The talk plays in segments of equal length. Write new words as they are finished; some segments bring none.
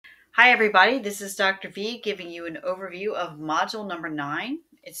Hi everybody, this is Dr. V giving you an overview of module number 9.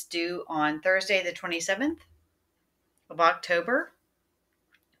 It's due on Thursday the 27th of October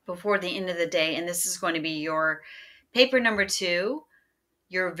before the end of the day, and this is going to be your paper number 2,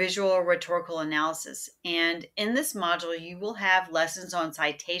 your visual rhetorical analysis. And in this module, you will have lessons on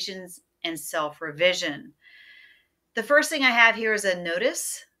citations and self-revision. The first thing I have here is a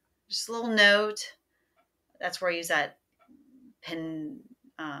notice, just a little note. That's where I use that pen,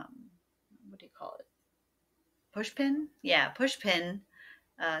 what do you call it? Push pin? Yeah, push pin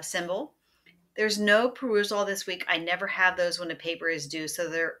symbol. There's no perusal this week. I never have those when a paper is due. So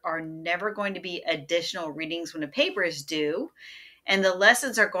there are never going to be additional readings when a paper is due. And the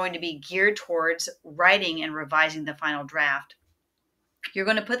lessons are going to be geared towards writing and revising the final draft. You're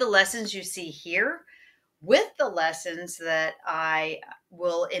going to put the lessons you see here with the lessons that I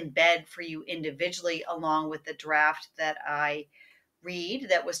will embed for you individually, along with the draft that I read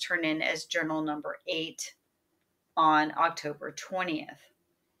that was turned in as journal number 8 on October 20th.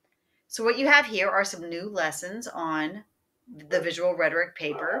 So what you have here are some new lessons on the visual rhetoric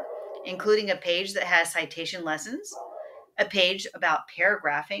paper, including a page that has citation lessons, a page about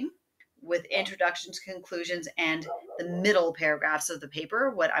paragraphing with introductions, conclusions, and the middle paragraphs of the paper,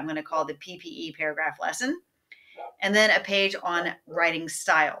 what I'm going to call the PPE paragraph lesson, and then a page on writing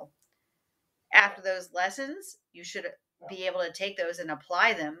style. After those lessons, you should be able to take those and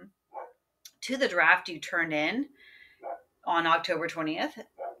apply them to the draft you turned in on October 20th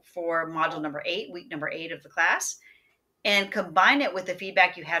for module number 8, week number 8 of the class, and combine it with the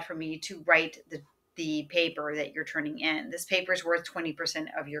feedback you had from me to write the paper that you're turning in. This paper is worth 20%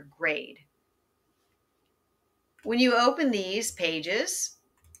 of your grade. When you open these pages,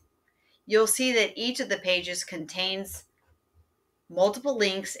 you'll see that each of the pages contains multiple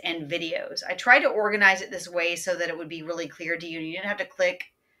links and videos. I tried to organize it this way so that it would be really clear to you. You didn't have to click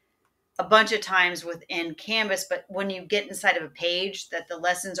a bunch of times within Canvas, but when you get inside of a page that the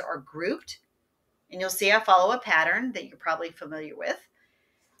lessons are grouped, and you'll see I follow a pattern that you're probably familiar with,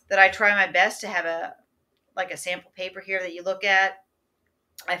 that I try my best to have a sample paper here that you look at.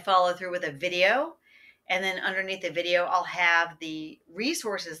 I follow through with a video, and then underneath the video, I'll have the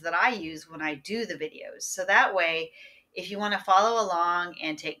resources that I use when I do the videos. So that way, if you want to follow along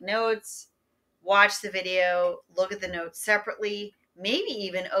and take notes, watch the video, look at the notes separately, maybe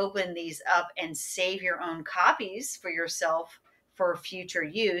even open these up and save your own copies for yourself for future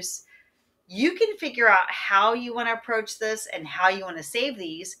use. You can figure out how you want to approach this and how you want to save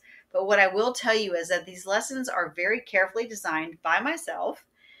these. But what I will tell you is that these lessons are very carefully designed by myself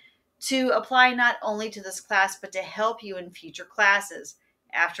to apply not only to this class, but to help you in future classes.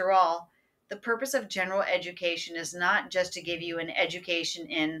 After all, the purpose of general education is not just to give you an education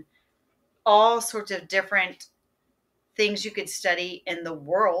in all sorts of different things you could study in the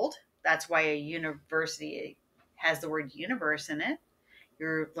world. That's why a university has the word universe in it.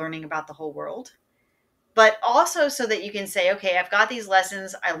 You're learning about the whole world. But also so that you can say, okay, I've got these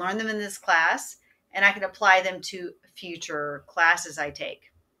lessons, I learned them in this class, and I can apply them to future classes I take.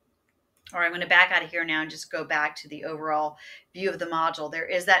 All right, I'm going to back out of here now and just go back to the overall view of the module. There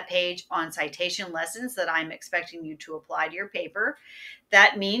is that page on citation lessons that I'm expecting you to apply to your paper.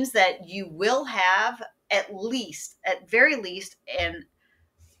 That means that you will have at very least,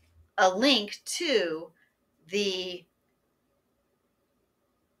 a link to the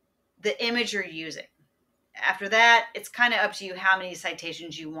image you're using. After that, it's kind of up to you how many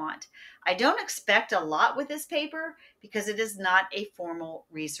citations you want. I don't expect a lot with this paper because it is not a formal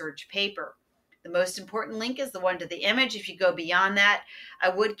research paper. The most important link is the one to the image. If you go beyond that, I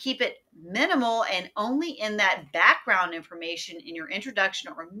would keep it minimal and only in that background information in your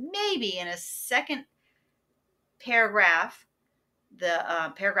introduction, or maybe in a second paragraph, the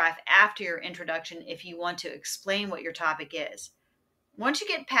paragraph after your introduction, if you want to explain what your topic is. Once you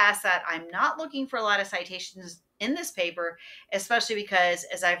get past that, I'm not looking for a lot of citations in this paper, especially because,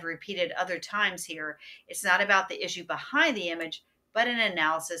 as I've repeated other times here, it's not about the issue behind the image, but an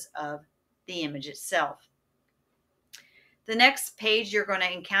analysis of the image itself. The next page you're going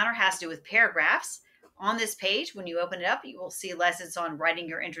to encounter has to do with paragraphs. On this page, when you open it up, you will see lessons on writing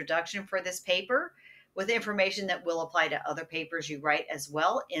your introduction for this paper with information that will apply to other papers you write as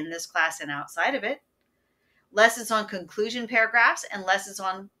well in this class and outside of it. Lessons on conclusion paragraphs and lessons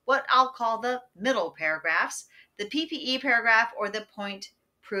on what I'll call the middle paragraphs, the PPE paragraph, or the point,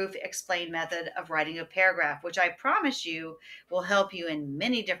 proof, explain method of writing a paragraph, which I promise you will help you in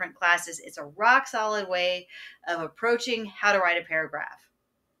many different classes. It's a rock solid way of approaching how to write a paragraph.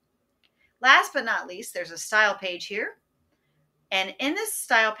 Last but not least, there's a style page here. And in this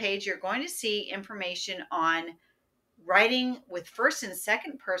style page, you're going to see information on Writing with first and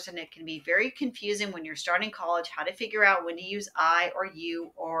second person, it can be very confusing when you're starting college, how to figure out when to use I or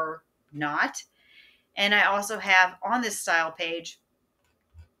you or not. And I also have on this style page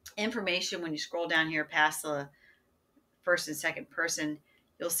information when you scroll down here past the first and second person,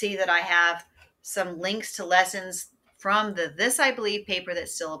 you'll see that I have some links to lessons from the This I Believe paper that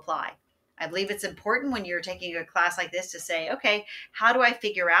still apply. I believe it's important when you're taking a class like this to say, okay, how do I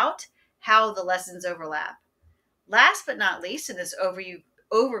figure out how the lessons overlap? Last but not least, in this overview,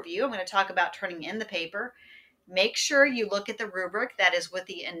 I'm going to talk about turning in the paper. Make sure you look at the rubric that is with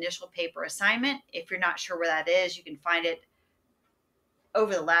the initial paper assignment. If you're not sure where that is, you can find it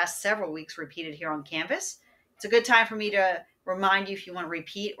over the last several weeks repeated here on Canvas. It's a good time for me to remind you if you want to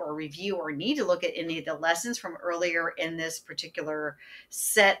repeat or review or need to look at any of the lessons from earlier in this particular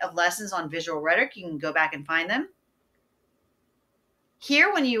set of lessons on visual rhetoric. You can go back and find them.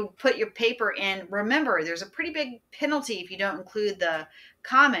 Here, when you put your paper in, remember there's a pretty big penalty if you don't include the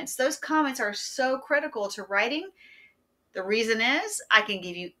comments. Those comments are so critical to writing. The reason is I can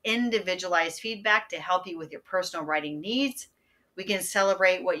give you individualized feedback to help you with your personal writing needs. We can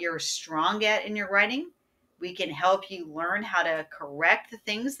celebrate what you're strong at in your writing. We can help you learn how to correct the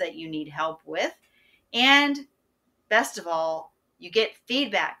things that you need help with. And best of all, you get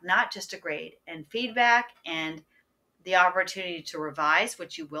feedback, not just a grade, and feedback and the opportunity to revise,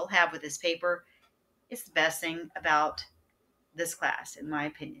 which you will have with this paper, is the best thing about this class, in my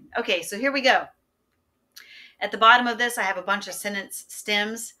opinion. Okay, so here we go. At the bottom of this, I have a bunch of sentence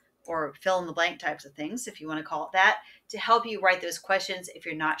stems or fill in the blank types of things, if you want to call it that, to help you write those questions if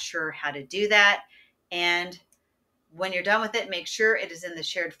you're not sure how to do that. And when you're done with it, make sure it is in the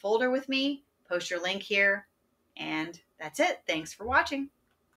shared folder with me. Post your link here. And that's it. Thanks for watching.